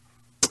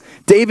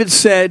David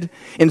said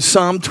in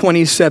Psalm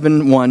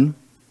 27:1,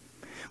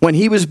 when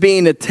he was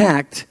being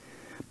attacked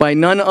by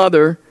none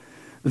other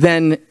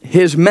than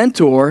his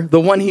mentor, the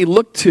one he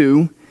looked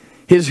to,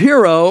 his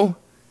hero,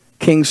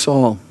 King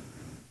Saul.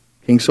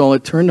 King Saul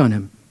had turned on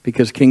him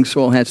because King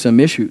Saul had some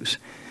issues,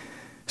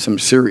 some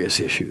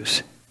serious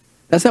issues.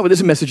 That's not what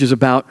this message is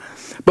about.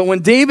 But when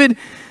David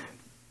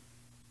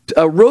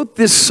wrote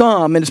this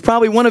psalm, and it's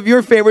probably one of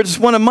your favorites, it's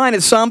one of mine,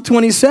 it's Psalm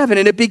 27,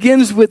 and it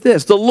begins with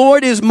this: the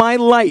Lord is my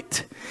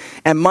light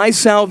and my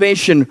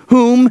salvation.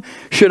 Whom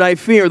should I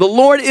fear? The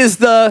Lord is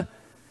the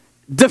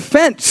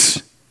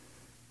defense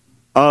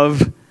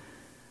of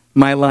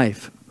my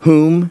life.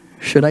 Whom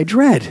should I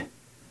dread?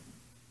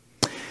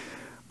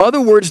 Other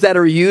words that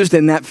are used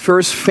in that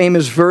first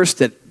famous verse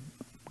that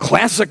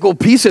classical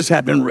pieces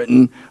have been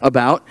written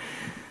about,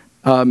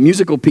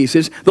 musical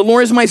pieces. The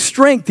Lord is my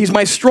strength. He's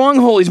my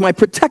stronghold. He's my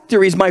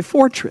protector. He's my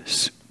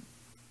fortress.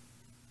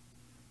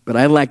 But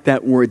I like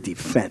that word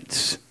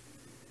defense.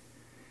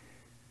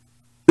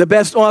 The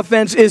best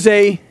offense is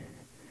a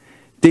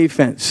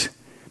defense.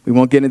 We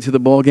won't get into the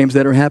ball games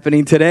that are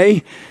happening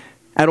today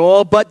at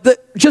all, but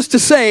just to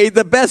say,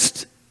 the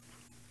best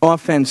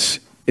offense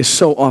is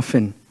so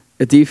often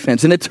a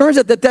defense. And it turns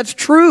out that that's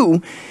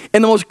true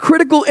in the most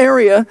critical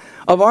area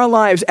of our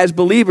lives as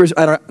believers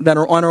that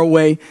are on our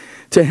way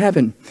to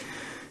heaven.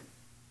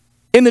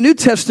 In the New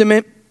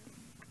Testament,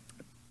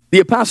 the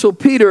Apostle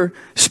Peter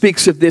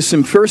speaks of this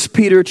in 1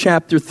 Peter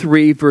chapter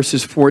 3,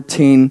 verses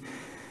 14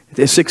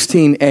 to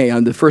 16a.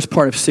 On the first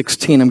part of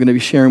 16, I'm going to be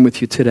sharing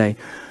with you today.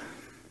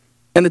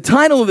 And the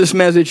title of this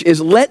message is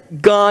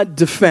Let God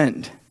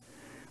Defend.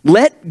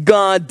 Let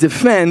God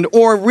defend,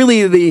 or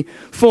really the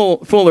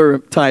fuller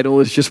title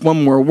is just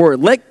one more word.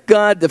 Let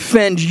God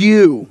defend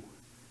you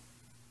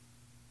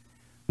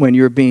when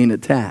you're being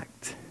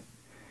attacked.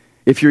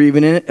 If you're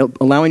even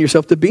allowing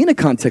yourself to be in a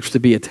context to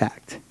be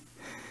attacked.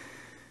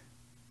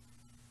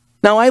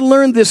 Now, I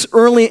learned this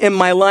early in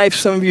my life.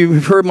 Some of you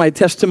have heard my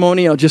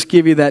testimony. I'll just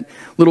give you that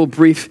little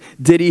brief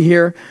ditty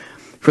here.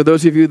 For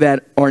those of you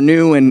that are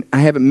new and I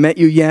haven't met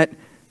you yet,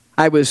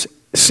 I was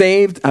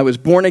saved. I was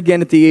born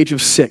again at the age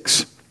of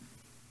 6.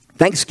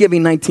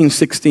 Thanksgiving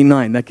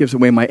 1969. That gives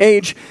away my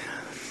age.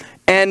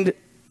 And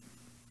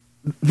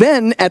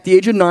then at the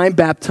age of 9,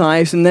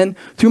 baptized. And then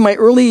through my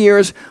early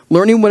years,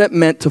 learning what it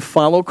meant to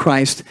follow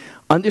Christ,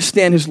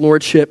 understand his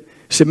lordship,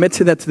 submit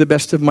to that to the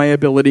best of my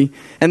ability.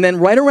 And then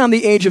right around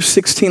the age of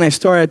 16, I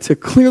started to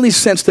clearly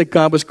sense that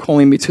God was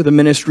calling me to the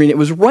ministry. And it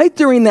was right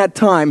during that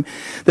time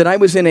that I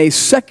was in a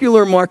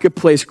secular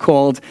marketplace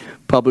called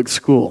public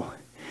school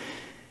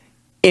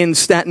in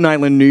Staten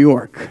Island, New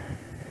York.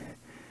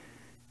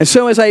 And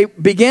so as I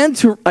began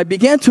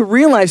to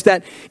realize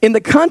that in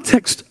the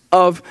context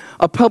of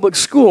a public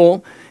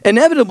school,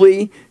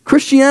 inevitably,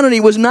 Christianity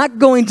was not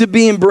going to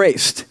be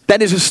embraced.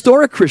 That is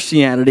historic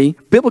Christianity,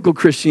 biblical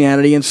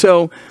Christianity. And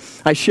so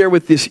I share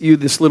with you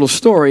this little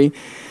story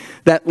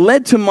that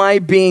led to my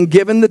being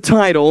given the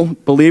title,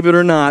 believe it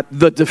or not,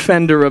 the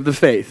defender of the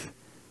faith.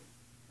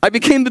 I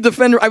became the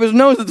defender. I was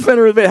known as the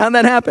defender of the faith. How did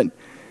that happen?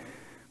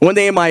 One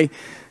day in my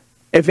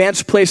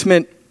advanced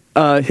placement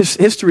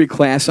history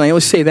class, and I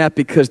only say that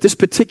because this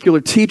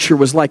particular teacher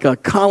was like a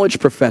college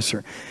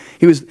professor.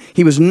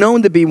 He was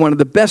known to be one of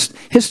the best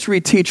history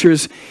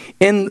teachers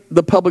in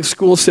the public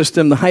school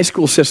system, the high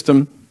school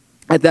system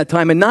at that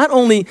time. And not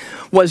only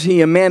was he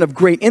a man of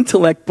great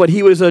intellect, but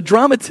he was a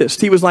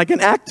dramatist. He was like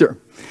an actor.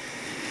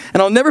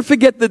 And I'll never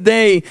forget the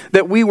day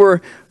that we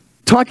were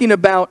talking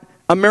about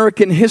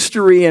American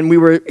history, and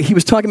he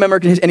was talking about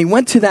American history, and he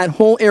went to that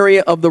whole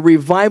area of the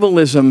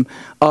revivalism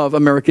of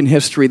American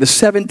history, the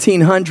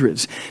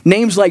 1700s.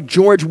 Names like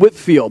George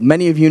Whitefield,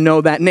 many of you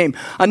know that name.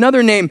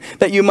 Another name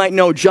that you might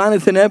know,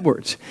 Jonathan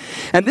Edwards.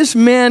 And this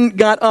man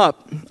got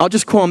up, I'll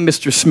just call him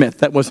Mr. Smith,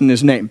 that wasn't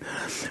his name.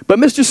 But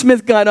Mr.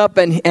 Smith got up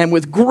and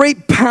with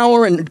great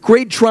power and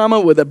great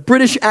drama, with a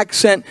British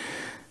accent,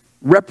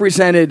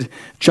 represented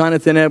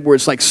Jonathan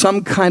Edwards like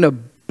some kind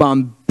of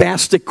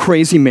bombastic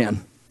crazy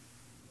man.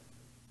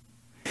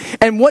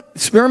 And what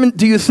sermon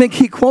do you think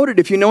he quoted?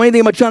 If you know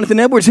anything about Jonathan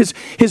Edwards,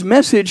 his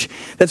message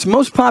that's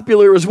most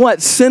popular is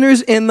what?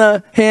 Sinners in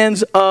the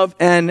hands of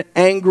an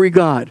angry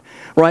God,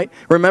 right?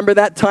 Remember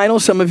that title?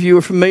 Some of you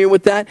are familiar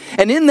with that.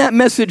 And in that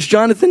message,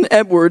 Jonathan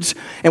Edwards,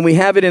 and we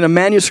have it in a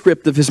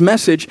manuscript of his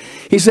message,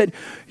 he said,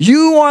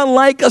 "You are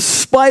like a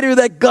spider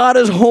that God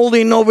is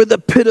holding over the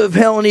pit of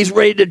hell, and he's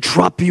ready to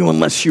drop you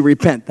unless you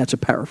repent." That's a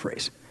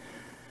paraphrase.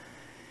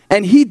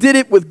 And he did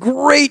it with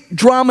great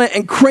drama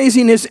and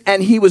craziness,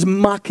 and he was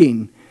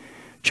mocking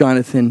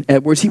Jonathan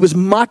Edwards. He was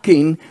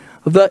mocking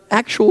the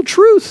actual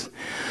truth.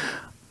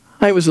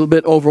 I was a little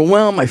bit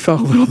overwhelmed. I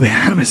felt a little bit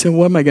out of it. I said,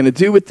 what am I going to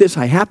do with this?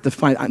 I have to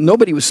find,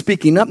 nobody was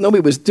speaking up.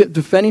 Nobody was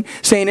defending,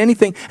 saying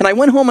anything. And I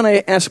went home and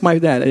I asked my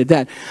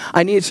dad,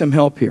 I need some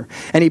help here.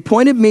 And he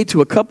pointed me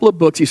to a couple of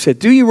books. He said,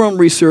 do your own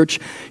research.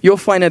 You'll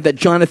find out that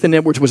Jonathan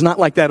Edwards was not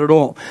like that at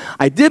all.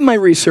 I did my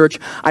research.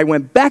 I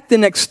went back the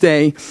next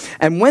day.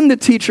 And when the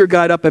teacher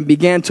got up and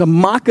began to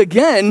mock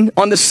again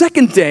on the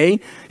second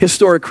day,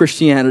 historic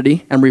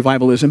Christianity and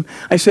revivalism,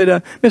 I said,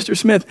 Mr.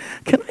 Smith,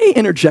 can I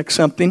interject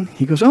something?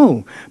 He goes,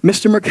 oh,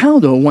 Mr.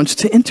 Mercaldo wants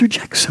to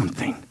interject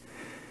something.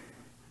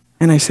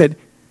 And I said,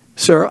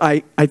 sir,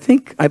 I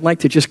think I'd like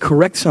to just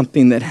correct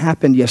something that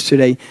happened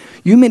yesterday.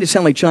 You made it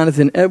sound like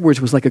Jonathan Edwards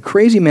was like a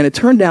crazy man. It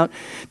turned out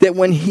that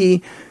when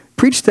he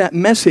preached that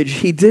message,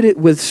 he did it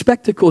with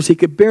spectacles. He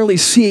could barely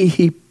see.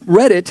 He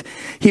read it.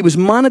 He was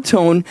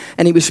monotone,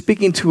 and he was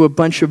speaking to a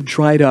bunch of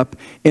dried up,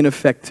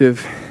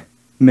 ineffective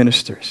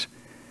ministers.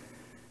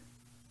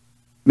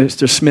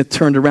 Mr. Smith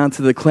turned around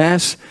to the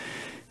class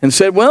and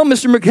said, well,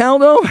 Mr.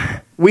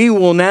 Mercaldo, we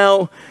will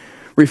now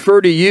refer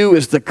to you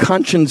as the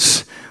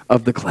conscience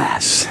of the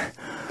class.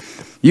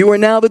 You are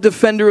now the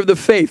defender of the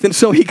faith. And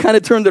so he kind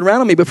of turned it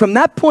around on me. But from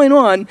that point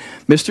on,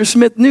 Mr.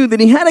 Smith knew that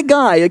he had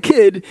a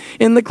kid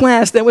in the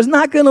class that was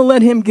not going to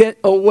let him get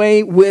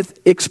away with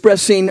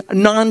expressing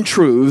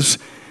non-truths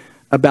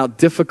about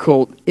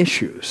difficult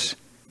issues,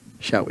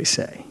 shall we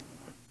say.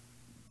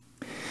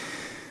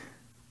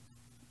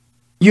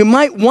 You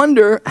might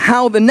wonder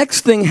how the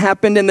next thing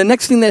happened, and the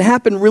next thing that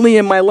happened really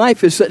in my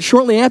life is that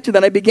shortly after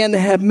that I began to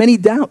have many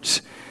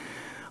doubts.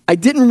 I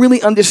didn't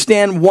really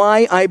understand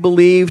why I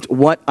believed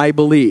what I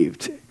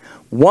believed.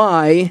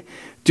 Why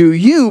do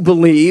you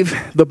believe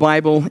the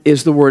Bible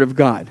is the Word of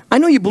God? I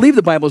know you believe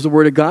the Bible is the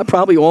Word of God,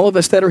 probably all of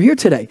us that are here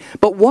today,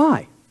 but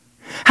why?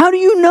 How do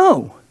you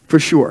know for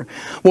sure?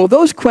 Well,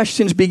 those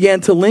questions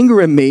began to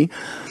linger in me.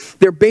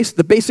 They're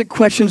the basic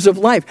questions of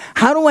life.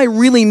 How do I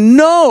really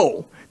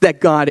know that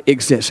God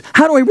exists?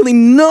 How do I really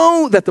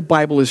know that the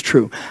Bible is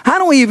true? How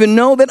do I even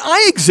know that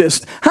I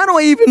exist? How do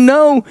I even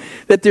know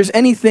that there's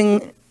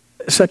anything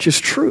such as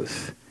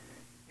truth?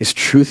 Is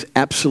truth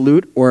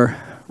absolute or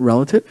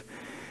relative?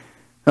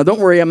 Now don't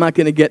worry, I'm not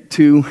going to get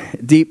too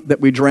deep that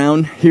we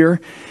drown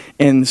here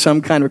in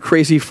some kind of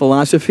crazy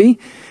philosophy,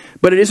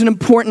 but these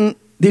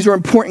are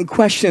important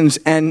questions,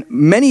 and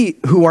many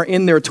who are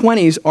in their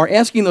 20s are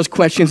asking those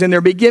questions, and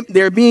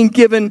they're being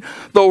given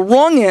the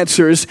wrong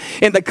answers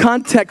in the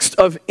context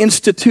of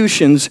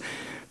institutions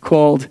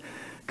called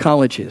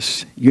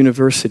colleges,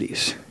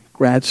 universities,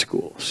 grad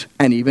schools,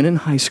 and even in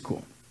high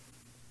school.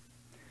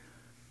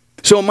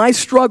 So my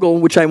struggle,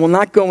 which I will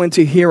not go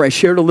into here, I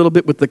shared a little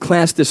bit with the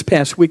class this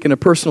past week in a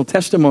personal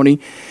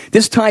testimony.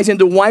 This ties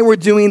into why we're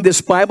doing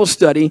this Bible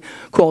study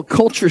called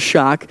Culture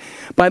Shock.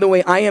 By the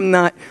way, I am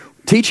not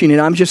teaching it,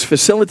 I'm just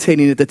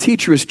facilitating it. The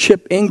teacher is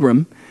Chip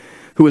Ingram,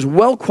 who is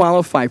well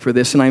qualified for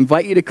this, and I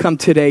invite you to come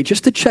today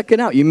just to check it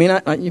out. You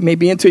may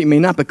be into it, you may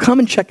not, but come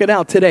and check it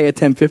out today at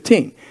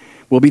 10:15.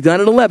 We'll be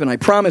done at 11, I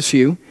promise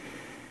you.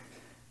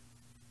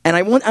 And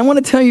I want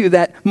to tell you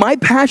that my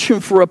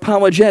passion for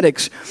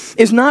apologetics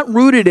is not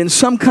rooted in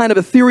some kind of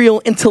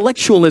ethereal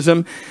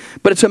intellectualism,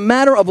 but it's a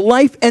matter of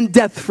life and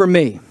death for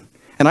me.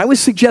 And I would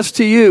suggest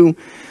to you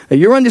that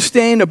your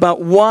understanding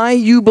about why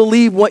you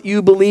believe what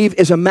you believe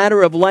is a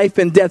matter of life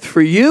and death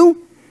for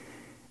you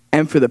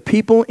and for the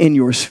people in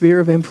your sphere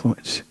of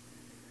influence.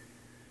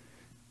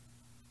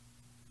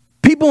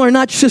 People are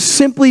not just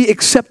simply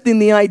accepting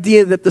the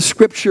idea that the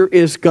Scripture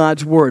is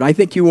God's Word. I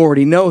think you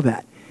already know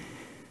that.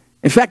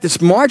 In fact, it's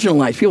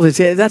marginalized. People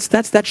say,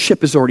 that ship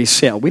has already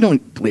sailed. We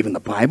don't believe in the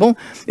Bible.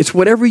 It's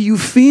whatever you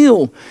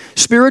feel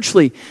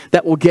spiritually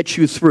that will get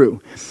you through.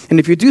 And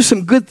if you do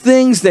some good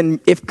things, then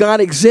if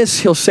God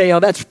exists, he'll say, oh,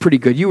 that's pretty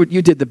good. You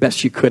did the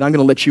best you could. I'm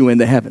going to let you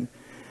into heaven.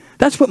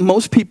 That's what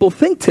most people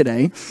think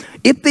today,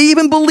 if they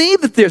even believe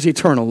that there's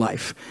eternal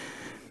life.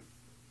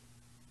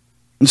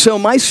 And so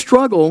my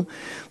struggle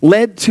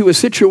led to a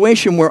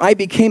situation where I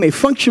became a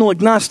functional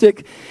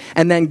agnostic,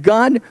 and then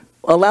God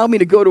allowed me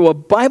to go to a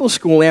Bible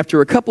school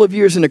after a couple of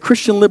years in a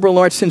Christian liberal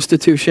arts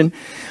institution.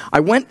 I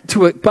went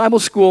to a Bible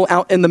school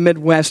out in the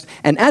Midwest,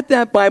 and at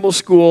that Bible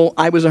school,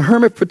 I was a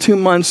hermit for 2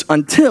 months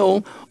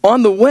until,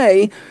 on the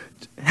way,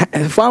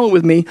 follow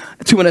with me,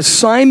 to an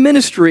assigned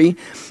ministry,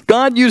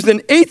 God used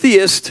an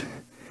atheist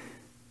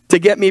to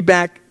get me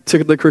back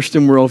to the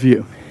Christian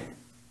worldview.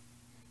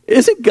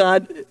 Isn't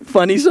God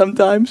funny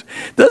sometimes?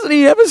 Doesn't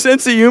he have a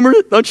sense of humor?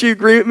 Don't you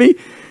agree with me?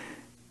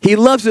 He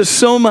loves us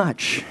so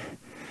much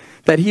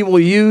that he will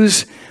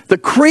use the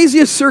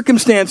craziest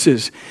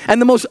circumstances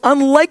and the most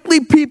unlikely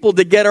people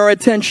to get our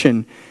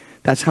attention.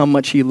 That's how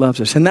much he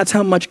loves us. And that's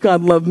how much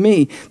God loved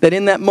me, that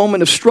in that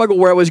moment of struggle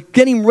where I was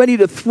getting ready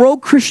to throw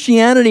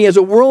Christianity as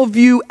a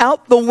worldview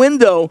out the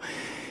window,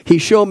 he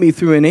showed me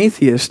through an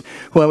atheist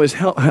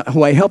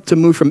who I helped to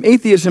move from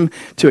atheism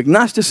to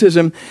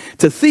agnosticism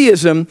to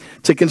theism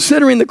to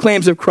considering the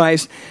claims of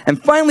Christ.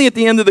 And finally, at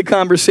the end of the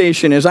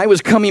conversation, as I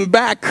was coming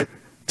back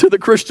to the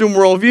Christian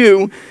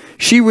worldview,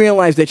 she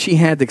realized that she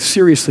had to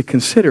seriously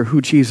consider who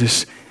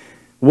Jesus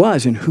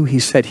was and who he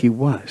said he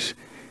was.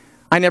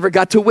 I never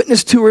got to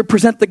witness to or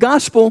present the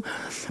gospel,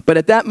 but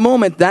at that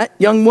moment, that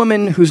young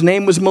woman whose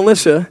name was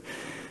Melissa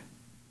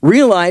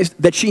realized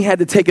that she had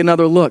to take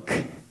another look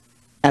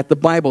at the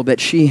Bible that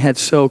she had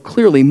so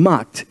clearly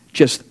mocked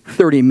just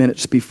 30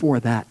 minutes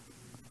before that.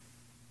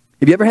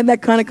 Have you ever had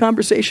that kind of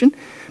conversation?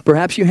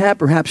 Perhaps you have,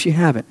 perhaps you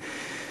haven't.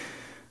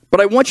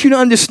 But I want you to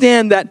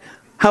understand that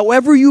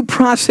however you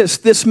process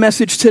this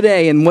message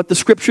today and what the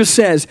scripture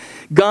says,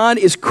 God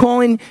is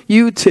calling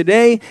you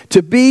today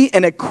to be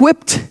an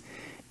equipped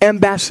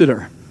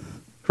ambassador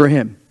for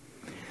him.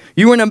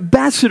 You are an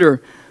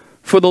ambassador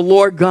for the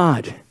Lord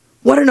God.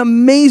 What an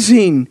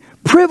amazing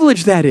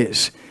privilege that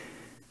is.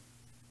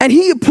 And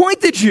he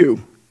appointed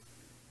you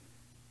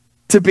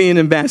to be an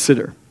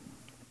ambassador.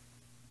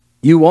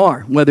 You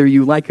are, whether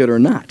you like it or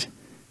not,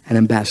 an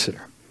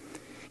ambassador.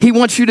 He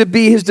wants you to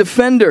be his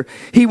defender.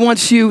 He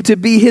wants you to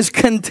be his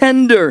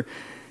contender.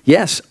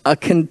 Yes, a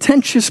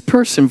contentious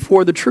person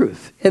for the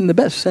truth, in the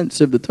best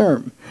sense of the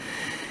term.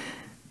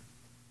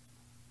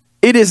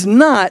 It is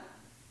not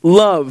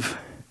love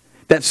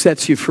that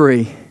sets you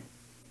free.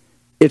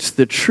 It's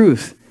the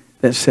truth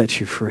that sets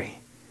you free.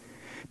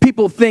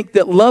 People think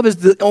that love is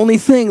the only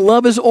thing.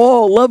 Love is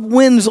all. Love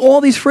wins. All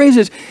these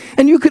phrases.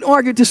 And you could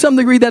argue to some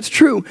degree that's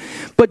true.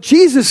 But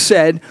Jesus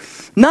said,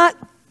 not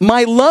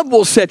my love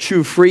will set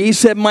you free. He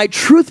said, my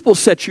truth will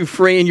set you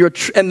free.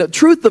 And the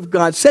truth of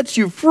God sets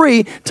you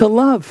free to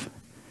love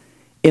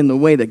in the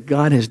way that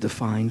God has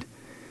defined.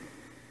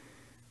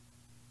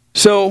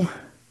 So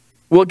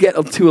we'll get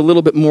to a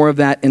little bit more of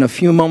that in a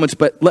few moments.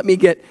 But let me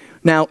get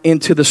now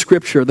into the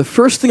scripture. The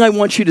first thing I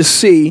want you to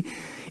see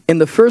in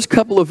the first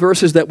couple of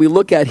verses that we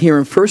look at here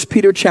in 1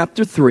 Peter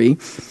chapter 3,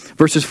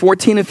 verses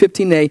 14 and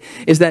 15a,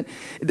 is that,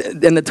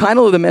 and the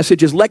title of the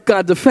message is Let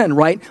God Defend,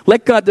 right?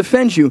 Let God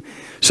defend you.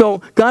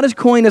 So God is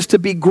calling us to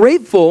be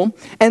grateful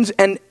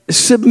and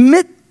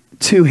submit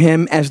to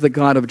him as the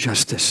God of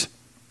justice,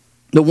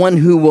 the one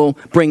who will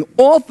bring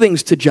all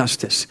things to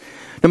justice.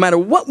 No matter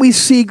what we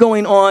see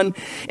going on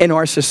in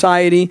our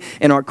society,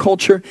 in our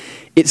culture,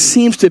 it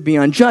seems to be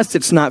unjust,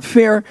 it's not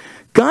fair.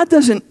 God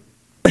hasn't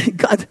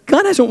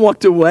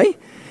walked away.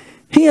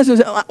 He hasn't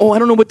said, oh, I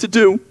don't know what to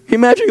do.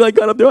 Imagine I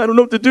got up there, I don't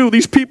know what to do.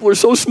 These people are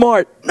so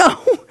smart.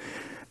 No.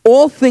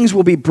 All things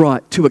will be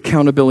brought to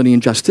accountability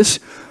and justice.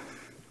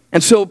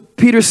 And so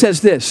Peter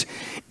says this,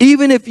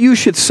 even if you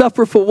should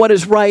suffer for what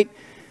is right,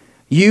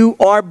 you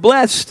are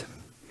blessed.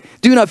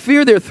 Do not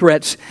fear their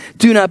threats.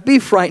 Do not be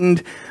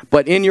frightened,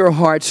 but in your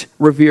hearts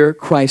revere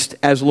Christ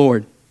as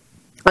Lord.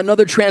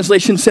 Another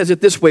translation says it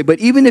this way, but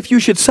even if you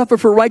should suffer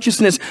for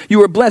righteousness,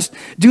 you are blessed.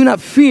 Do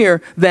not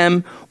fear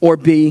them or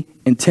be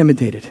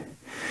intimidated.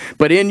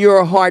 But in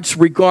your hearts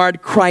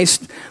regard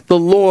Christ the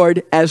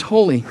Lord as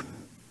holy.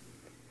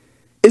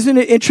 Isn't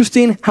it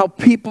interesting how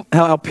Peter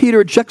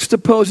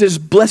juxtaposes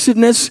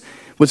blessedness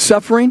with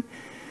suffering?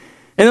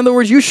 In other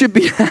words, you should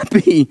be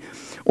happy,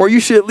 or you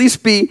should at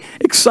least be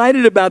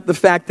excited about the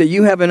fact that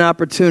you have an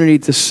opportunity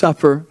to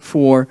suffer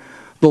for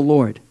the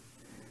Lord.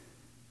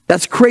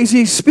 That's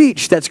crazy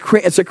speech.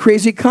 It's a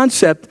crazy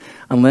concept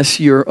unless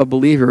you're a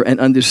believer and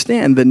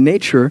understand the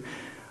nature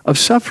of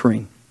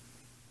suffering.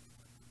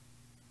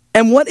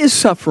 And what is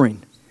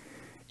suffering?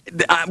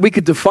 We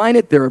could define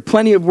it. There are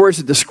plenty of words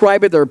to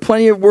describe it. There are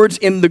plenty of words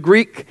in the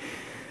Greek.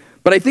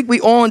 But I think we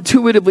all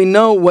intuitively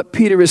know what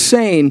Peter is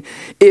saying.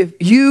 If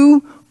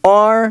you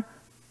are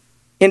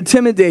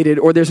intimidated,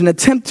 or there's an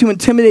attempt to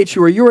intimidate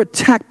you, or you're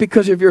attacked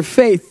because of your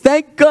faith,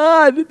 thank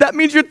God. That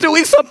means you're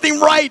doing something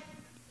right.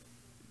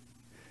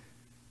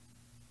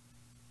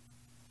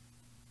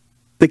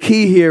 The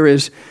key here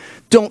is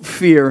don't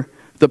fear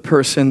the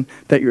person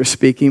that you're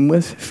speaking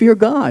with. Fear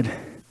God.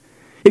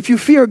 If you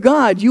fear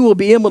God, you will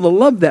be able to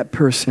love that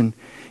person.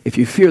 If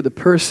you fear the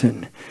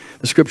person,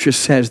 the scripture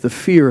says the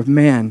fear of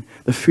man,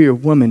 the fear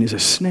of woman is a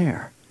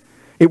snare.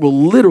 It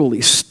will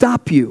literally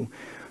stop you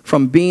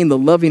from being the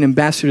loving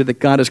ambassador that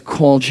God has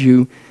called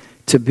you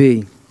to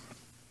be.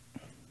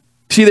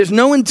 See, there's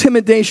no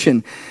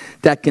intimidation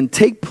that can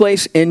take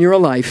place in your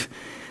life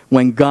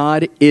when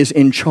God is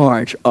in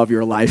charge of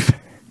your life.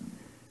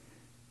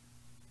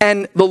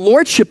 And the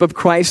lordship of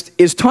Christ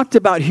is talked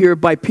about here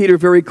by Peter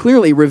very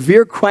clearly.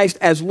 Revere Christ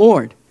as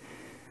Lord.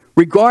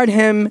 Regard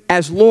him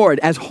as Lord,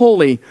 as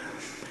holy.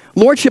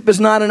 Lordship is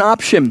not an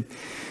option.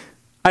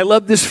 I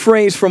love this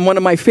phrase from one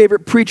of my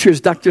favorite preachers,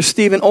 Dr.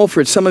 Stephen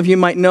Olford. Some of you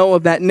might know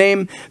of that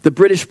name, the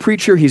British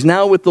preacher. He's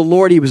now with the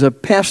Lord. He was a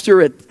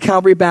pastor at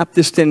Calvary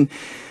Baptist in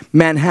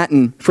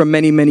Manhattan for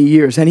many, many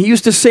years. And he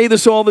used to say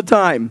this all the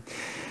time.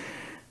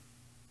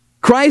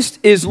 Christ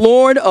is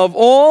Lord of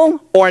all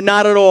or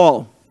not at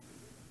all.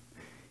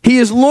 He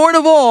is Lord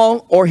of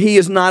all, or he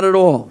is not at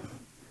all.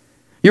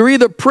 You're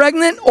either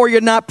pregnant or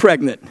you're not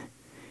pregnant.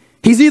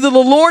 He's either the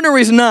Lord or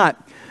he's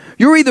not.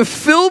 You're either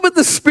filled with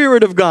the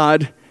Spirit of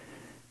God,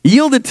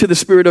 yielded to the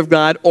Spirit of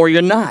God, or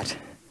you're not.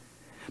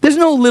 There's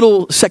no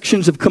little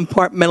sections of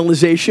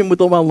compartmentalization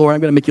with, oh, well, Lord,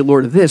 I'm going to make you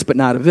Lord of this, but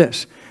not of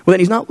this. Well, then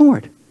he's not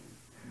Lord.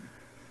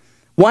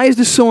 Why is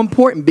this so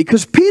important?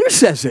 Because Peter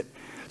says it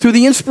through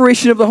the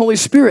inspiration of the Holy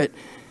Spirit.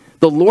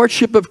 The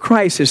lordship of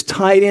Christ is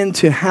tied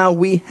into how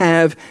we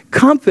have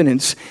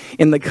confidence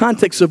in the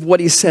context of what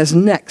he says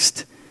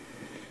next.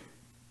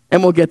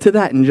 And we'll get to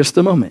that in just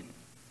a moment.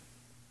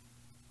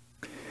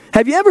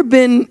 Have you ever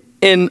been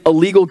in a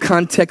legal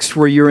context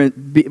where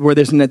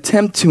there's an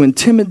attempt to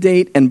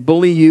intimidate and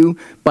bully you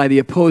by the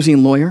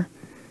opposing lawyer?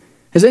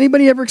 Has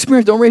anybody ever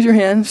experienced? Don't raise your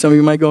hand. Some of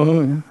you might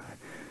go,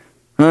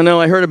 oh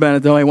no, I heard about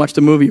it though. I watched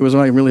a movie. It was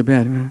like really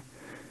bad.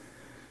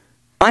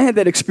 I had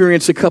that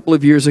experience a couple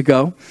of years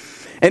ago.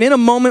 And in a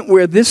moment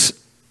where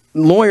this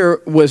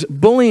lawyer was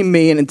bullying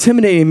me and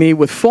intimidating me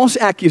with false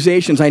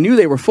accusations, I knew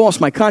they were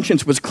false. My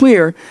conscience was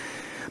clear.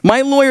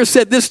 My lawyer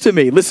said this to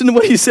me. Listen to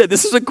what he said.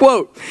 This is a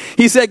quote.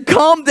 He said,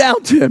 "Calm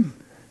down, Tim.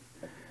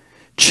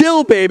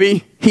 Chill,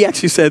 baby." He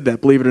actually said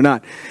that, believe it or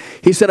not.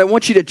 He said, "I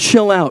want you to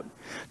chill out.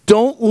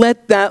 Don't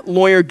let that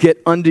lawyer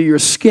get under your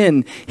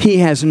skin. He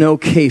has no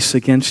case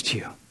against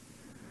you."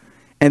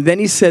 And then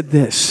he said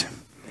this,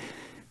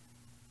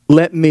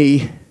 "Let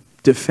me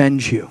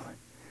defend you.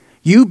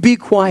 You be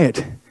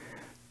quiet.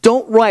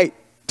 Don't write.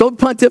 Don't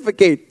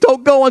pontificate.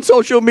 Don't go on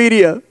social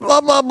media.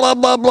 Blah, blah, blah,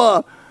 blah,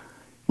 blah.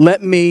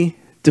 Let me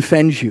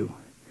defend you."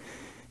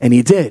 And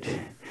he did.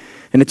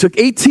 And it took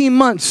 18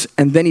 months,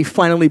 and then he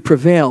finally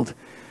prevailed.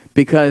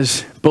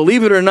 Because,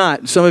 believe it or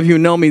not, some of you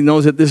know me,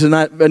 knows that this is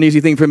not an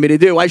easy thing for me to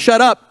do. I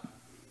shut up.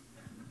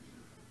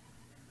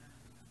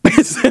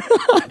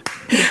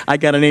 I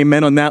got an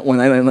amen on that one.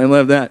 I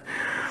love that.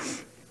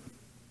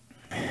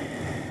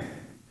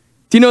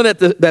 Do you know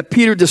that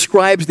Peter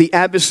describes the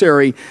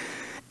adversary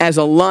as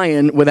a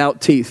lion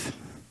without teeth?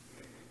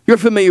 You're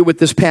familiar with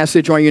this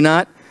passage, are you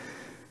not?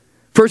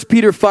 1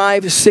 Peter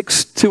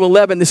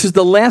 5:6-11. This is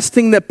the last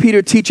thing that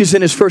Peter teaches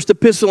in his first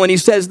epistle, and he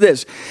says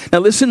this. Now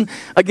listen,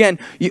 again,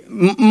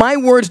 my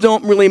words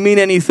don't really mean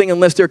anything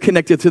unless they're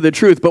connected to the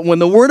truth. But when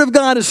the word of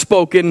God is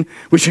spoken,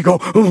 we should go,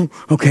 "Oh,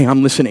 okay,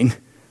 I'm listening."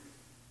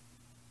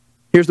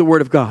 Here's the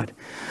word of God.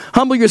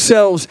 "Humble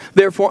yourselves,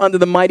 therefore, under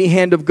the mighty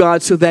hand of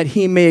God, so that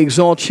he may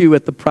exalt you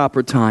at the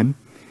proper time,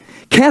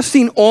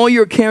 casting all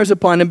your cares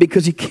upon him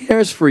because he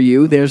cares for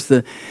you." There's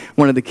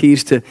one of the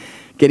keys to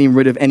getting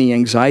rid of any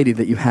anxiety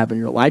that you have in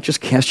your life.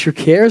 Just cast your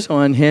cares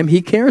on him.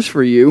 He cares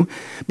for you.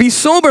 "Be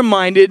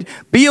sober-minded,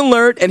 be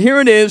alert," and here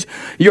it is,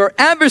 "Your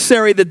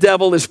adversary, the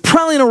devil, is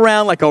prowling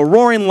around like a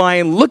roaring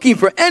lion, looking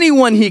for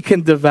anyone he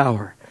can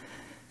devour."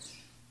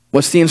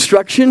 What's the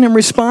instruction and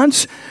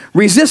response?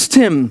 Resist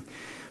him,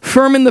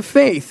 firm in the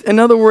faith. In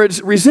other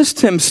words,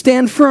 resist him,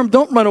 stand firm,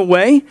 don't run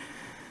away.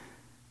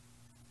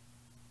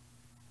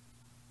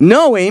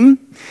 Knowing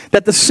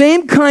that the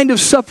same kind of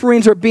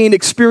sufferings are being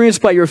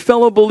experienced by your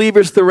fellow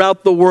believers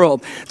throughout the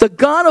world. The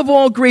God of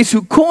all grace,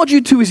 who called you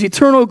to his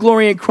eternal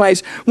glory in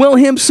Christ, will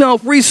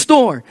himself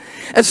restore,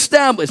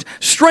 establish,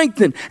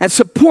 strengthen, and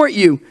support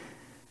you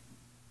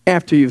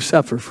after you've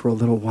suffered for a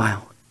little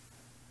while.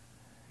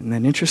 Isn't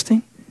that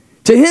interesting?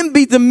 To him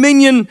be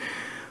dominion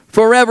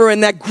forever.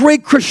 And that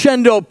great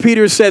crescendo,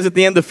 Peter says at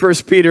the end of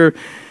 1 Peter,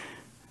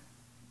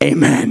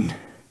 amen.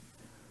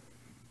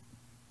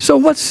 So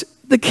what's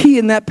the key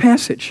in that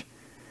passage?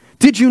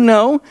 Did you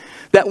know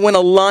that when a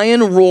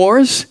lion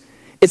roars,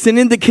 it's an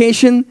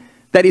indication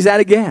that he's out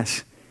of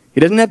gas?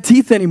 He doesn't have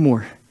teeth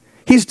anymore.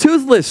 He's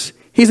toothless.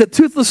 He's a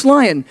toothless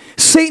lion.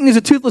 Satan is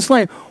a toothless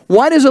lion.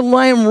 Why does a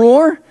lion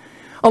roar?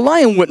 A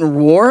lion wouldn't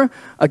roar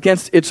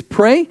against its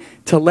prey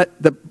to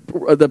let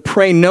the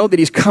prey know that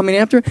he's coming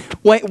after.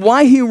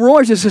 Why he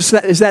roars is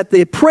that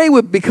the prey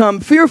would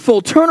become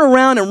fearful, turn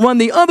around and run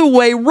the other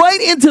way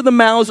right into the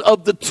mouths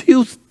of the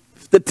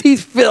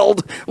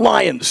teeth-filled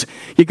lions.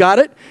 You got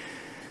it?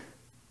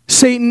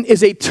 Satan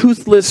is a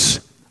toothless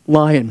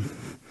lion,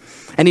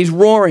 and he's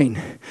roaring,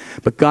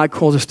 but God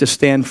calls us to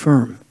stand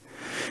firm.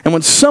 And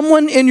when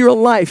someone in your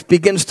life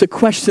begins to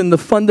question the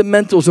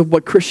fundamentals of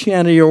what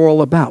Christianity are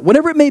all about,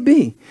 whatever it may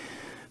be,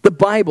 the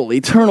Bible,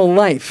 eternal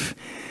life,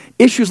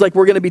 issues like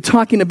we're going to be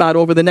talking about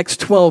over the next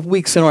 12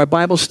 weeks in our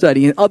Bible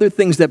study, and other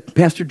things that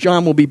Pastor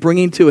John will be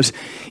bringing to us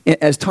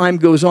as time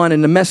goes on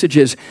in the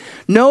messages,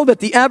 know that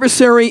the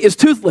adversary is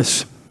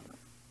toothless.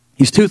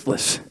 He's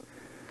toothless.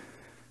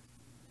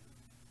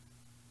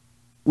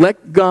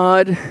 Let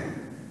God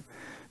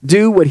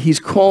do what he's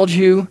called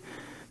you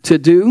to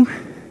do,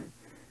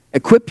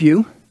 equip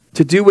you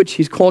to do what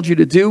he's called you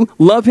to do,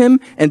 love him,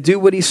 and do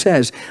what he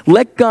says.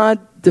 Let God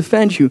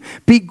defend you.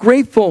 Be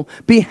grateful,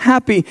 be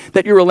happy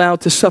that you're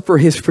allowed to suffer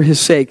for his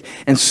sake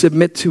and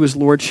submit to his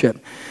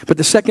lordship. But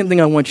the second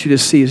thing I want you to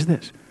see is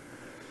this,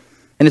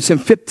 and it's in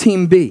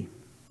 15b,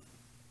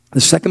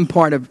 the second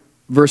part of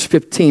verse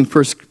 15,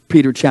 1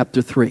 Peter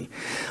chapter 3.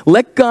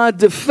 Let God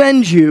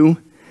defend you.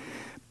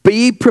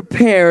 Be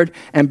prepared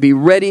and be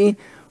ready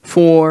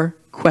for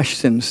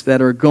questions that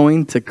are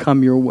going to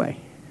come your way.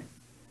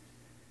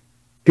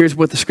 Here's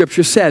what the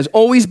scripture says.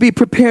 Always be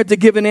prepared to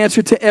give an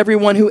answer to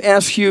everyone who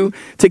asks you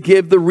to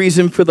give the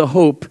reason for the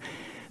hope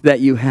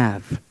that you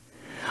have.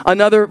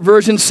 Another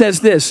version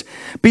says this.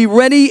 Be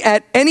ready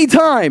at any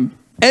time,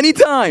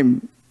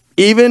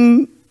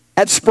 even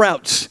at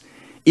Sprouts,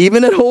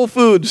 even at Whole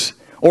Foods,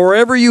 or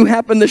wherever you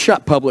happen to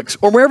shop, Publix,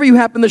 or wherever you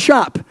happen to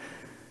shop.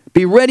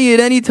 Be ready at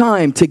any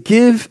time to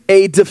give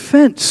a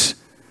defense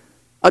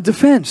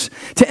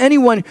to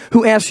anyone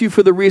who asks you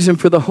for the reason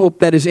for the hope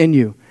that is in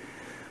you.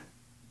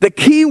 The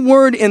key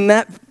word in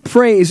that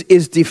phrase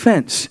is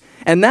defense.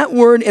 And that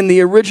word in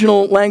the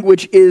original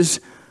language is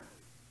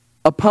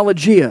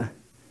apologia.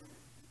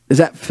 Does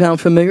that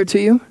sound familiar to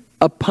you?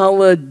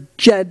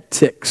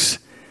 Apologetics.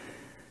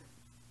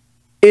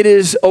 It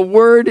is a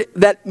word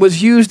that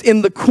was used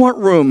in the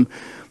courtroom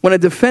when a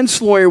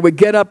defense lawyer would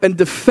get up and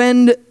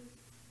defend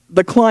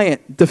the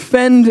client,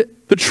 defend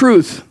the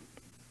truth.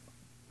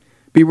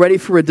 Be ready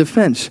for a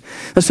defense.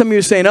 Now some of you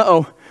are saying,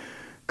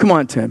 come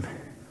on, Tim.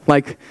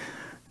 Like,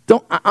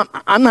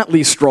 I'm not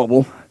Lee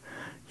Strobel.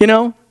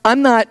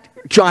 I'm not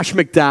Josh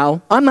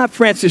McDowell. I'm not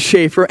Francis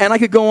Schaeffer. And I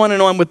could go on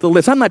and on with the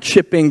list. I'm not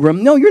Chip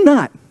Ingram. No, you're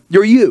not.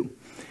 You're you.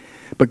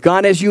 But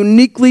God has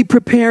uniquely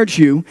prepared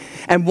you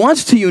and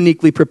wants to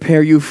uniquely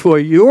prepare you for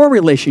your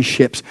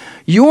relationships,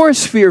 your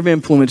sphere of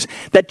influence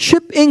that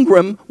Chip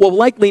Ingram will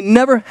likely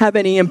never have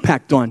any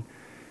impact on.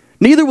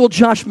 Neither will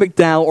Josh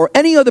McDowell or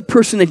any other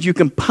person that you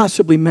can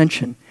possibly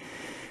mention.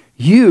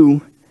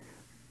 You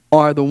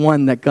are the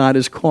one that God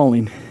is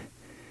calling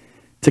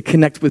to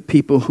connect with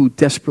people who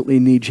desperately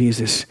need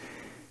Jesus.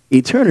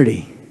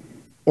 Eternity,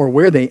 or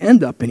where they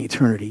end up in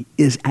eternity,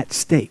 is at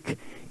stake.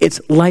 It's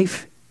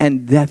life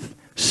and death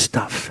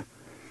stuff.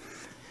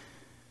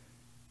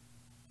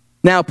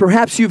 Now,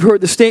 perhaps you've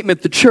heard the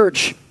statement, the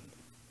church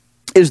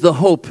is the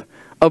hope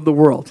of the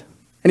world.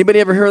 Anybody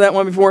ever heard that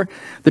one before?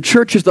 The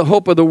church is the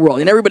hope of the world.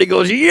 And everybody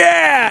goes,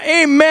 yeah,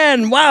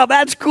 amen. Wow,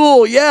 that's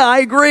cool. Yeah, I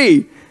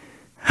agree.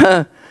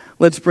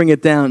 Let's bring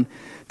it down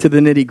to the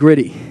nitty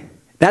gritty.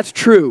 That's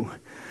true.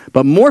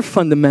 But more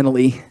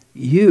fundamentally,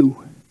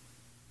 you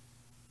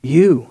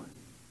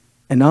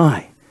and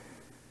I,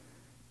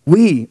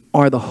 we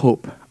are the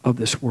hope of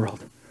this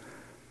world.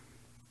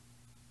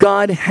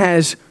 God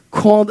has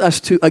called us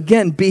to,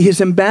 again, be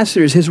his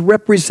ambassadors, his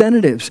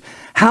representatives.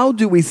 How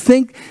do we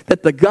think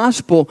that the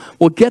gospel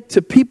will get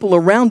to people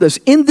around us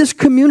in this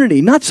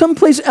community, not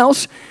someplace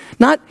else,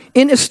 not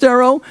in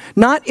Estero,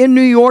 not in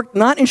New York,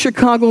 not in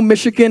Chicago,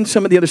 Michigan,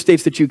 some of the other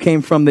states that you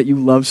came from that you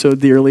love so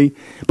dearly,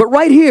 but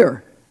right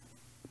here.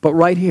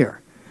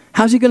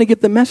 How's he going to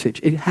get the message?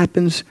 It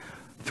happens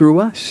through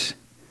us.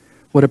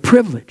 What a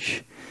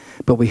privilege.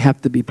 But we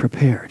have to be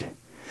prepared.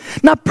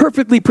 Not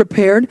perfectly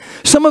prepared.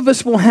 Some of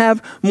us will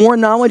have more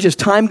knowledge as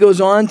time goes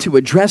on to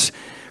address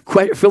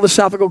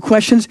philosophical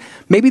questions.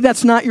 Maybe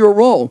that's not your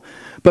role.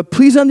 But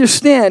please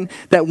understand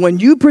that when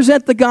you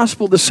present the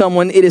gospel to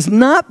someone, it is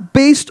not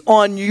based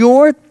on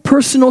your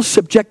personal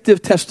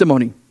subjective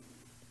testimony.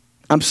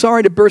 I'm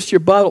sorry to burst your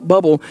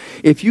bubble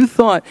if you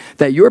thought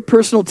that your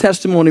personal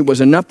testimony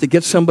was enough to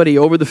get somebody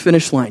over the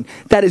finish line.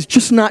 That is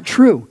just not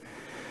true.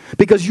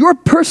 Because your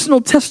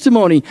personal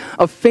testimony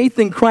of faith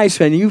in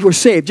Christ and you were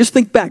saved, just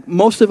think back,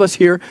 most of us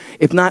here,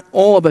 if not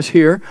all of us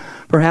here,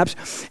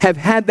 perhaps, have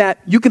had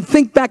that. You can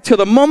think back to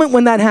the moment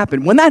when that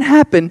happened. When that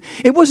happened,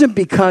 it wasn't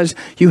because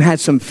you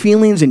had some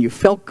feelings and you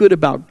felt good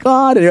about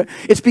God.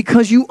 It's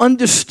because you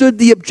understood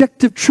the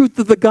objective truth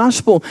of the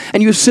gospel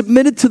and you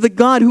submitted to the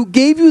God who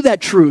gave you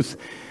that truth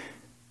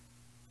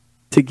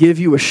to give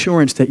you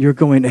assurance that you're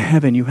going to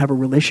heaven. You have a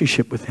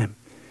relationship with him.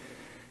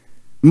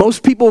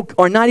 Most people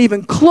are not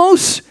even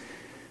close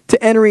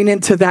to entering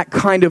into that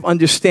kind of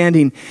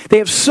understanding. They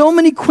have so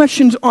many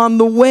questions on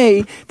the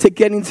way to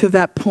getting to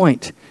that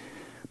point.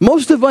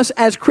 Most of us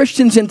as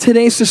Christians in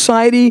today's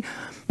society,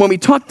 when we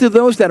talk to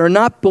those that are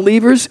not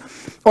believers,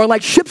 are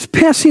like ships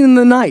passing in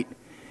the night.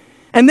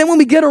 And then when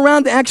we get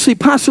around to actually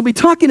possibly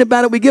talking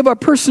about it, we give our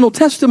personal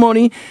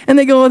testimony, and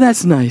they go, oh,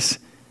 that's nice.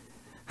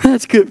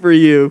 That's good for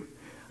you.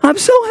 I'm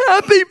so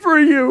happy for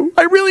you.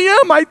 I really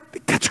am.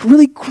 That's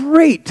really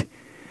great.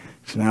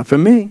 It's not for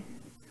me.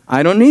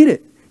 I don't need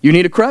it. You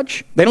need a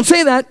crutch? They don't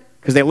say that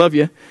because they love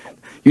you.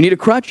 You need a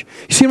crutch?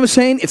 You see what I'm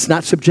saying? It's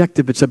not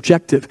subjective, it's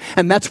objective.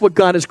 And that's what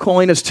God is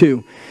calling us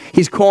to.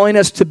 He's calling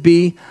us to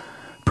be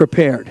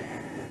prepared.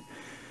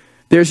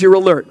 There's your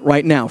alert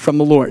right now from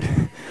the Lord.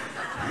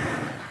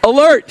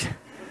 Alert!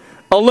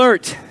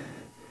 Alert!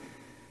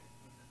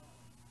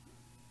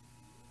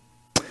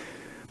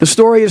 The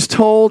story is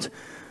told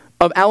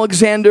of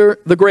Alexander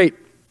the Great.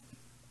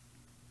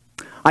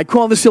 I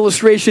call this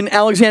illustration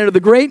Alexander the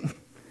Great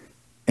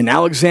and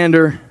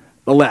Alexander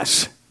the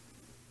Less.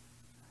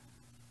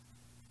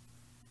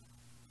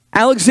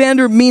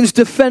 Alexander means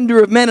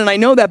defender of men, and I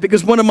know that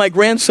because one of my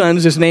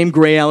grandsons is named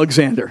Gray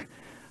Alexander.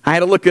 I had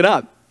to look it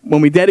up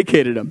when we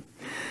dedicated him.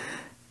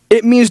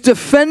 It means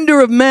defender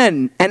of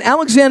men, and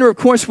Alexander, of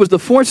course, was the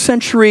 4th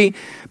century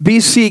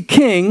BC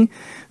king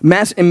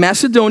in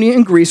Macedonia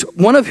and Greece,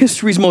 one of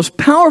history's most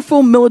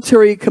powerful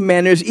military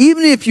commanders.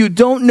 Even if you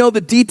don't know the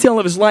detail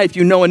of his life,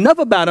 you know enough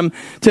about him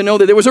to know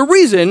that there was a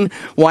reason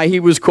why he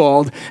was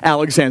called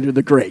Alexander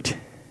the Great.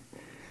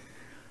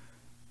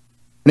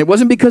 And it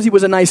wasn't because he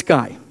was a nice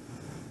guy.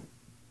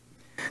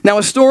 Now,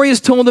 a story is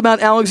told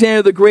about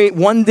Alexander the Great.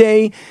 One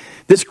day,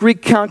 this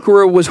Greek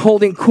conqueror was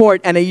holding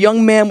court, and a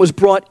young man was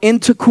brought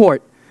into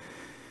court.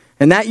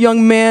 And that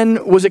young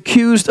man was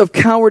accused of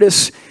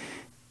cowardice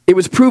It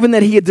was proven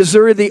that he had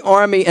deserted the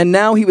army, and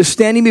now he was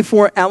standing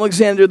before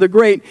Alexander the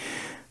Great.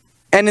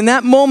 And in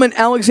that moment,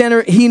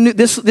 Alexander, he knew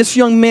this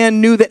young man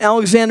knew that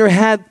Alexander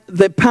had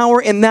the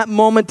power in that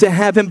moment to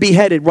have him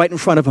beheaded right in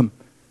front of him.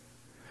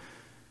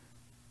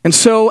 And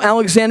so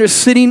Alexander,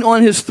 sitting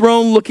on his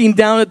throne, looking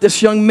down at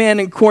this young man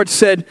in court,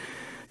 said,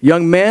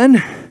 "Young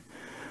man,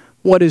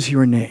 what is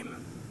your name?"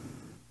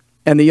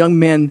 And the young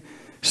man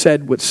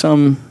said with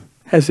some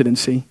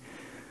hesitancy,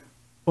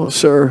 "Well,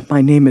 sir,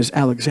 my name is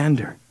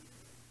Alexander."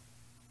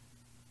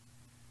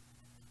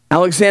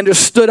 Alexander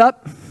stood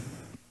up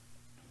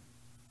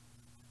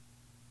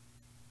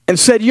and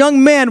said,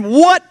 "Young man,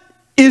 what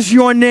is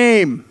your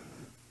name?"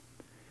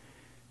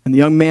 And the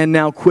young man,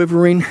 now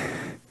quivering,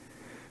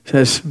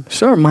 says,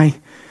 "Sir, my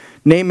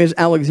name is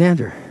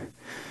Alexander."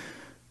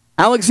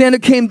 Alexander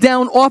came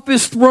down off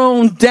his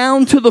throne,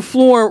 down to the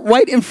floor,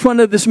 right in front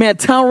of this man,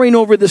 towering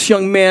over this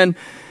young man.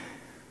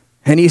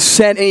 And he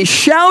said, and he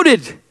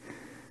shouted,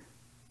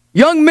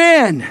 "Young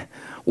man,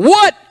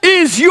 what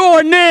is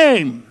your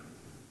name?"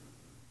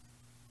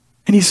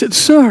 And he said,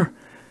 "Sir,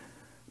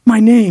 my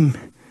name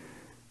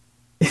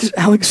is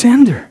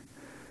Alexander."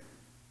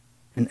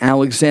 And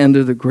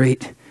Alexander the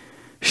Great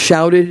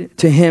shouted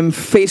to him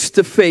face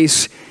to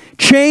face,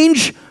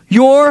 "Change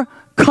your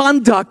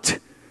conduct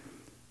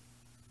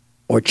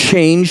or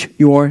change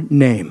your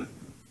name."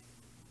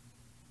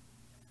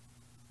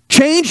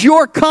 Change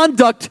your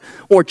conduct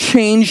or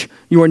change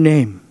your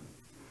name.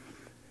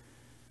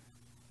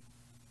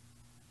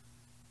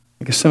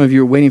 I guess some of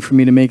you are waiting for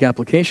me to make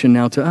application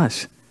now to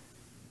us.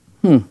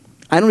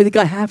 I don't think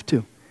I have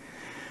to.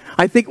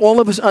 I think all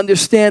of us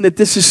understand that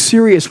this is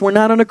serious. We're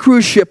not on a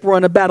cruise ship, we're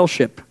on a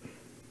battleship.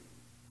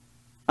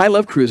 I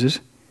love cruises.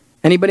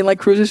 Anybody like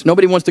cruises?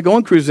 Nobody wants to go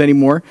on cruises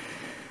anymore.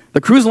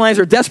 The cruise lines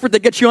are desperate to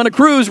get you on a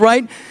cruise,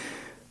 right?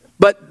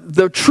 But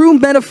the true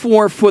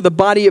metaphor for the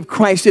body of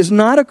Christ is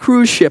not a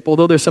cruise ship,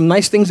 although there's some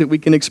nice things that we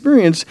can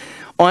experience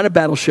on a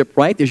battleship,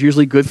 right? There's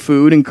usually good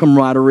food and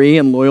camaraderie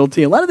and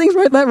loyalty, a lot of things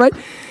like that, right?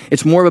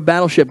 It's more of a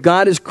battleship.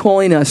 God is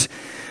calling us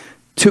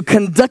to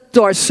conduct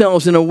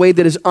ourselves in a way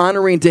that is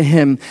honoring to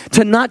Him,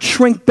 to not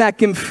shrink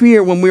back in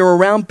fear when we're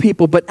around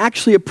people, but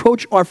actually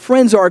approach our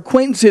friends, our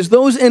acquaintances,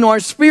 those in our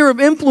sphere of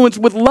influence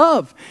with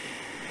love.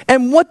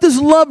 And what does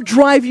love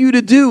drive you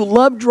to do?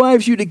 Love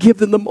drives you to give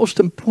them the most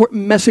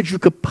important message you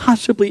could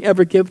possibly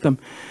ever give them.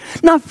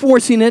 Not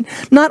forcing it,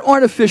 not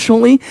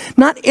artificially,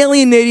 not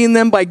alienating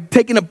them by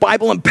taking a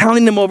Bible and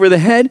pounding them over the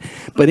head,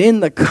 but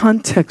in the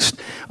context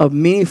of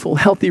meaningful,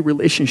 healthy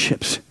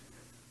relationships,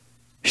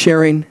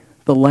 sharing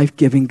the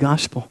life-giving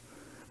gospel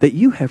that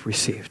you have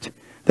received,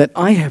 that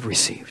I have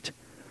received.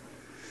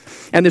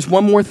 And there's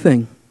one more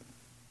thing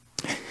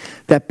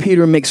that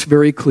Peter makes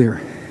very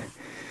clear,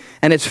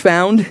 and it's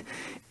found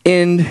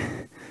in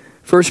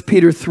 1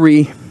 Peter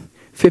 3,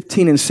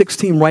 15 and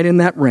 16, right in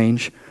that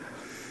range.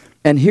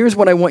 And here's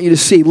what I want you to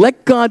see.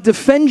 Let God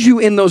defend you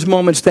in those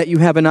moments that you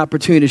have an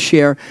opportunity to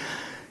share.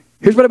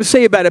 Here's what I would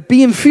say about it.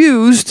 Be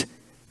infused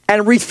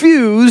and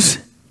refuse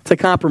to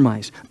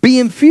compromise. Be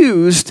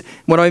infused.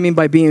 What do I mean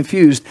by be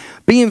infused?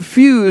 Be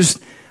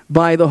infused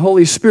by the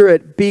Holy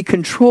Spirit. Be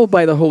controlled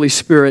by the Holy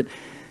Spirit.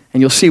 And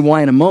you'll see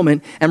why in a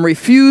moment. And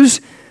refuse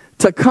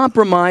to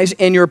compromise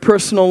in your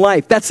personal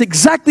life. That's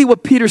exactly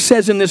what Peter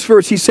says in this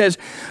verse. He says,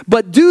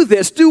 but do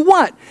this. Do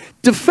what?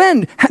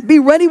 Defend. Be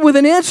ready with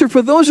an answer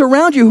for those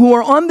around you who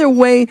are on their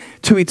way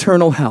to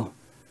eternal hell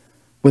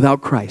without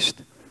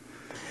Christ.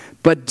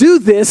 But do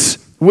this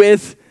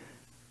with,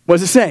 what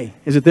does it say?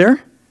 Is it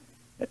there?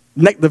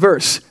 The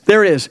verse.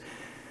 There it is.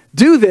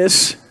 Do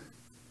this.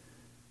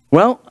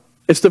 Well,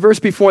 it's the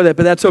verse before that,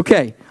 but that's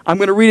okay. I'm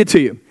going to read it to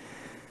you.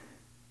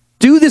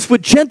 Do this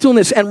with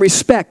gentleness and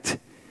respect,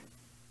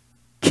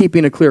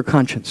 keeping a clear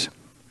conscience.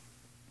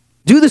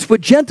 Do this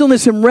with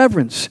gentleness and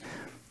reverence,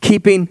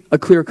 keeping a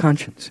clear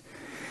conscience.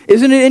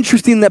 Isn't it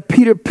interesting that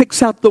Peter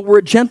picks out the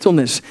word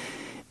gentleness?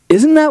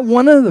 Isn't that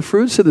one of the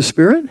fruits of the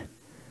Spirit?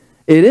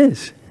 It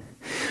is.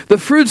 The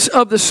fruits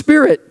of the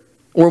Spirit,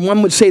 or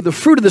one would say the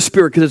fruit of the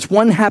Spirit, because it's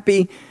one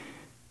happy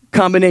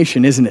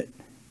combination, isn't it?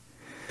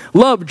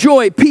 Love,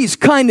 joy, peace,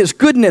 kindness,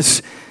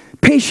 goodness,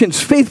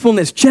 patience,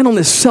 faithfulness,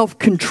 gentleness,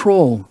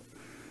 self-control.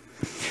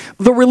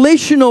 The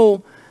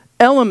relational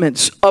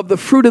elements of the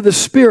fruit of the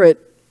Spirit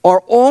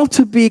are all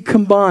to be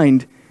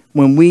combined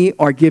when we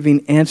are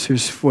giving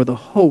answers for the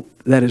hope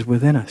that is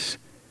within us.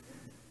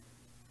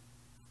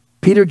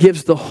 Peter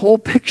gives the whole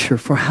picture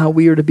for how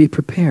we are to be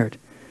prepared.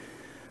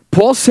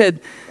 Paul said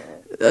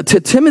to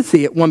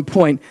Timothy at one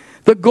point,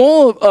 the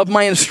goal of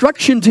my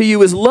instruction to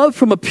you is love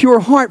from a pure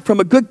heart, from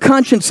a good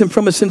conscience, and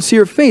from a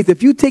sincere faith.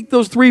 If you take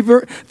those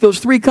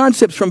three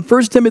concepts from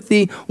 1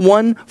 Timothy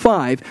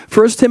 1:5,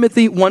 1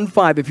 Timothy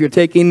 1:5, if you're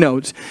taking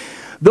notes,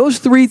 those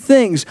three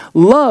things,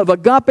 love,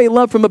 agape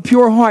love from a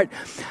pure heart,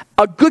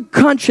 a good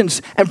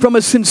conscience, and from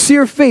a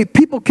sincere faith.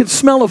 People can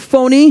smell a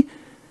phony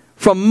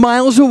from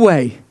miles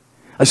away,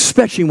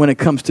 especially when it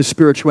comes to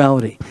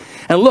spirituality.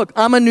 And look,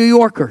 I'm a New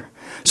Yorker.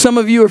 Some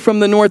of you are from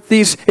the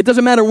Northeast. It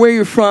doesn't matter where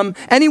you're from,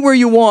 anywhere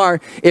you are.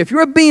 If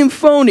you're being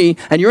phony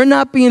and you're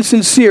not being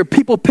sincere,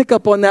 people pick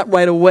up on that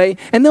right away,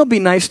 and they'll be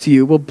nice to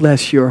you. Well,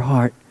 bless your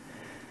heart.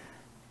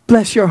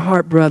 Bless your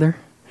heart, brother.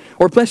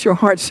 Or bless your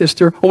heart,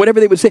 sister, or whatever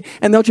they would say,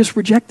 and they'll just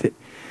reject it.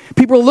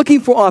 People are looking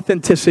for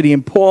authenticity,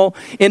 and Paul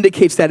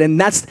indicates that, and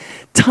that's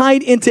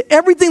tied into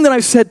everything that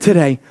I've said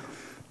today.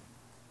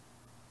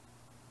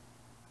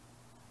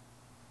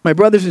 My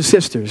brothers and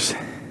sisters,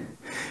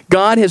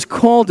 God has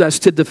called us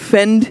to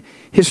defend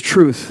His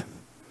truth,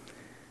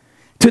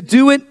 to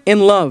do it in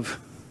love,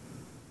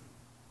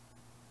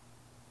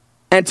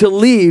 and to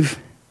leave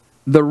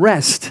the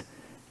rest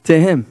to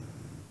Him.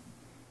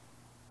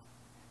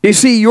 You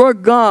see, your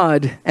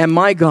God and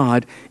my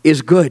God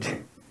is good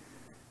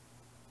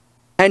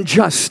and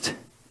just.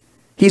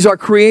 He's our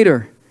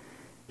creator.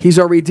 He's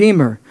our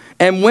redeemer.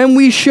 And when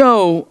we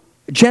show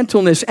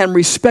gentleness and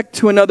respect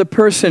to another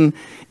person,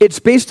 it's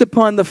based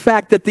upon the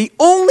fact that the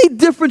only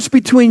difference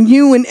between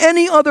you and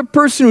any other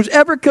person who's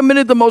ever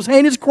committed the most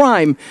heinous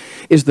crime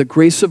is the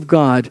grace of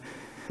God,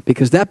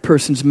 because that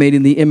person's made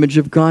in the image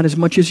of God as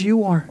much as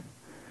you are.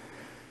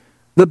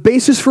 The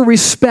basis for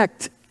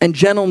respect and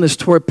gentleness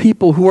toward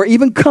people who are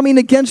even coming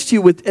against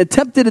you with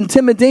attempted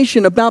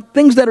intimidation about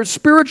things that are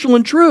spiritual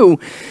and true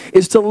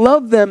is to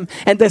love them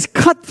and to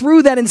cut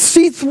through that and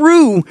see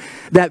through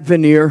that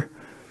veneer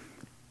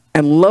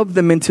and love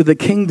them into the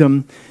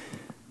kingdom,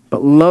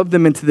 but love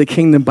them into the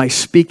kingdom by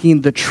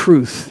speaking the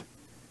truth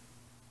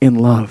in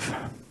love.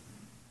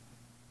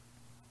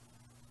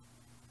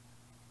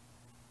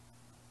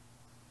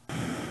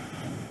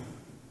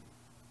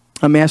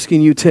 I'm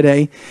asking you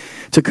today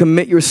to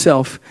commit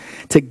yourself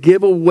to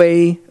give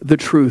away the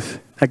truth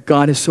that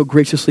God has so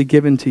graciously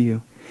given to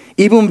you.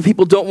 Even when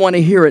people don't want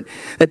to hear it,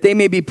 that they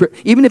may be,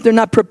 even if they're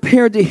not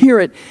prepared to hear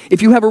it,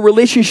 if you have a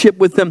relationship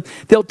with them,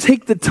 they'll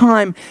take the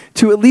time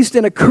to, at least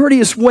in a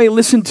courteous way,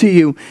 listen to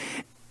you.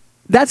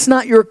 That's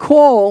not your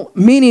call,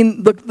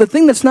 meaning the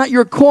thing that's not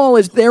your call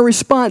is their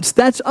response.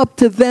 That's up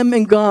to them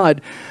and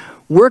God.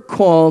 We're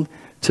called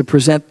to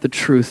present the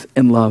truth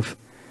in love,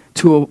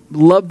 to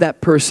love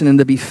that person and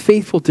to be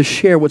faithful to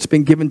share what's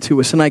been given to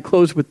us. And I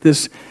close with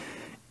this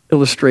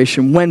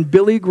illustration. When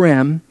Billy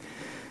Graham,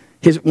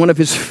 one of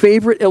his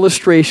favorite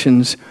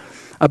illustrations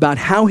about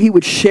how he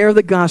would share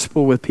the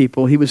gospel with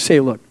people, he would say,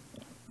 look,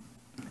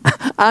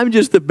 I'm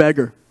just a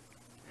beggar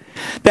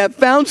that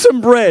found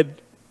some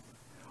bread.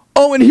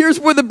 Oh, and here's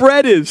where the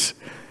bread is.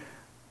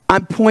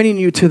 I'm pointing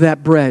you to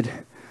that bread.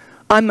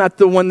 I'm not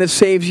the one that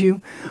saves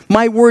you.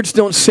 My words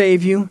don't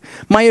save you.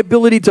 My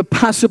ability to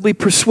possibly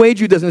persuade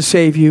you doesn't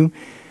save you.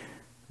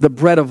 The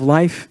bread of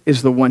life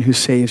is the one who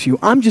saves you.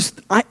 I'm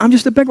just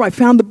a beggar. I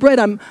found the bread.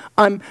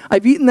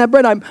 I've eaten that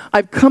bread.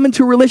 I've come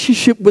into a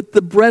relationship with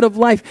the bread of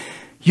life.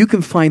 You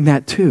can find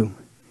that too.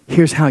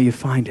 Here's how you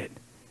find it.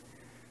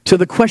 So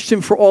the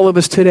question for all of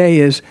us today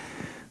is,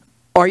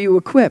 are you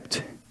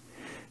equipped?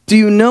 Do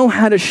you know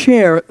how to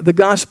share the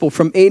gospel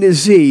from A to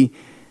Z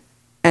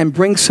and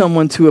bring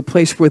someone to a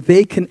place where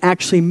they can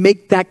actually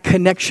make that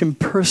connection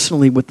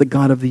personally with the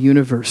God of the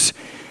universe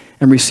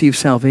and receive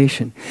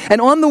salvation?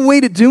 And on the way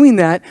to doing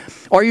that,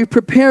 are you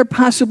prepared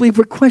possibly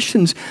for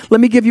questions?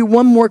 Let me give you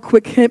one more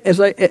quick hint as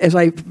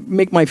I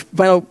make my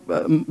final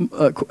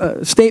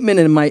statement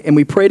and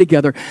we pray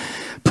together.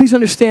 Please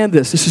understand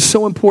this. This is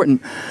so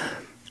important.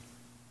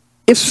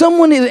 If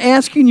someone is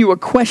asking you a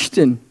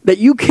question that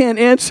you can't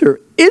answer,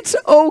 it's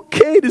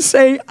okay to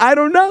say, I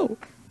don't know.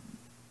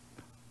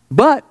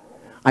 But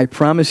I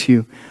promise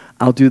you,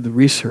 I'll do the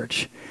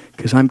research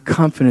because I'm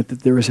confident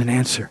that there is an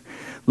answer.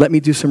 Let me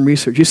do some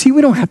research. You see,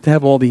 we don't have to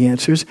have all the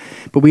answers,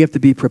 but we have to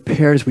be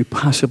prepared as we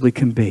possibly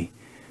can be.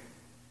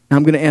 Now,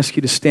 I'm going to ask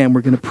you to stand.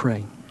 We're going to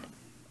pray.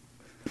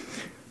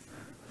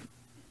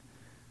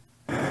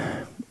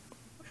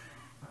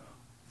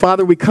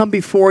 Father, we come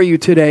before you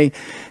today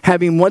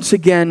having once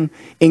again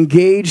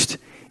engaged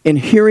in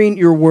hearing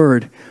your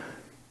word.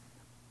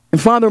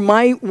 And Father,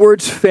 my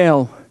words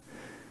fail,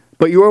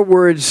 but your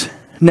words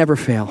never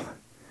fail.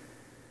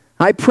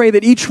 I pray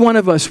that each one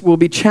of us will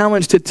be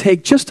challenged to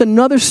take just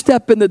another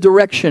step in the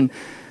direction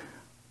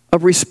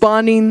of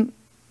responding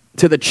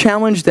to the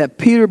challenge that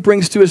Peter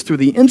brings to us through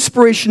the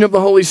inspiration of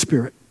the Holy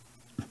Spirit.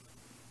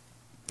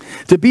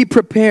 To be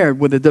prepared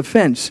with a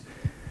defense,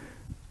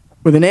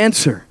 with an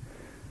answer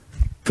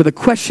for the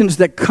questions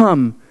that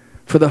come,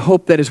 for the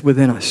hope that is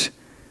within us.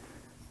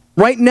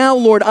 Right now,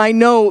 Lord, I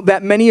know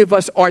that many of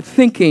us are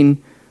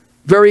thinking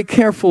very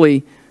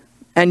carefully,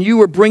 and you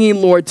are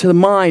bringing, Lord, to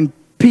mind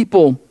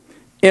people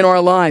in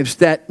our lives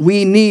that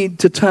we need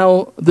to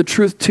tell the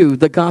truth to,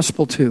 the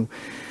gospel to.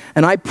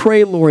 And I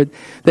pray, Lord,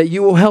 that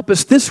you will help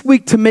us this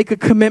week to make a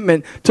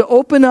commitment to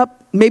open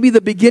up maybe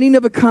the beginning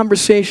of a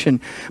conversation.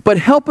 But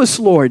help us,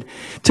 Lord,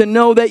 to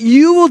know that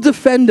you will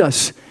defend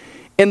us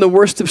in the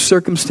worst of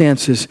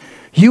circumstances.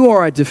 You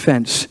are our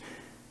defense,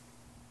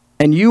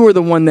 and you are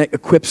the one that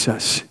equips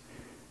us.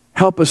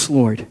 Help us,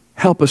 Lord.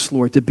 Help us,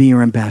 Lord, to be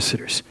your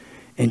ambassadors.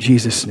 In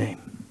Jesus'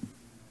 name,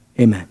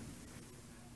 amen.